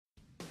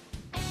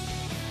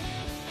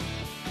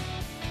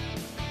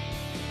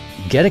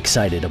Get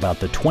excited about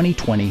the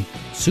 2020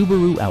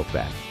 Subaru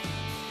Outback.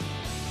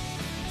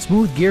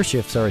 Smooth gear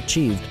shifts are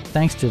achieved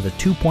thanks to the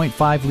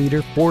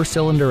 2.5-liter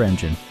four-cylinder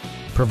engine,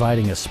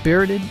 providing a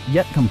spirited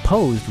yet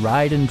composed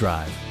ride and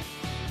drive.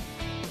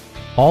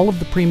 All of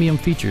the premium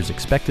features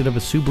expected of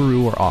a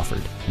Subaru are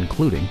offered,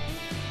 including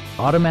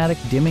automatic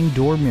dimming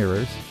door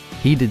mirrors,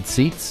 heated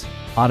seats,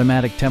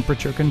 automatic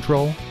temperature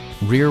control,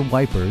 rear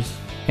wipers,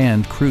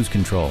 and cruise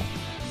control.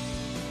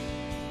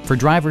 For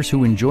drivers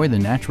who enjoy the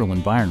natural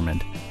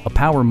environment, a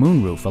power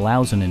moonroof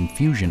allows an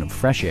infusion of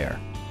fresh air.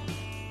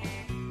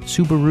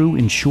 Subaru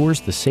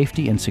ensures the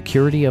safety and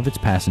security of its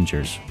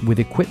passengers with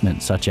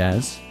equipment such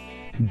as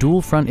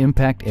dual front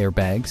impact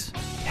airbags,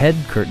 head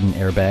curtain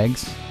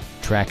airbags,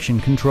 traction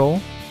control,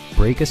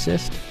 brake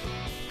assist,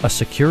 a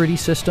security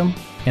system,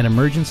 an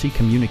emergency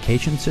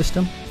communication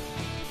system,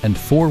 and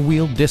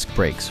four-wheel disc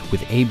brakes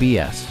with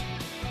ABS.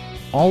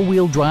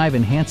 All-wheel drive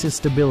enhances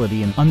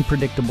stability in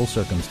unpredictable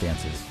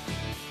circumstances.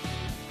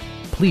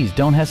 Please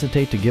don't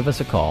hesitate to give us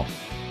a call.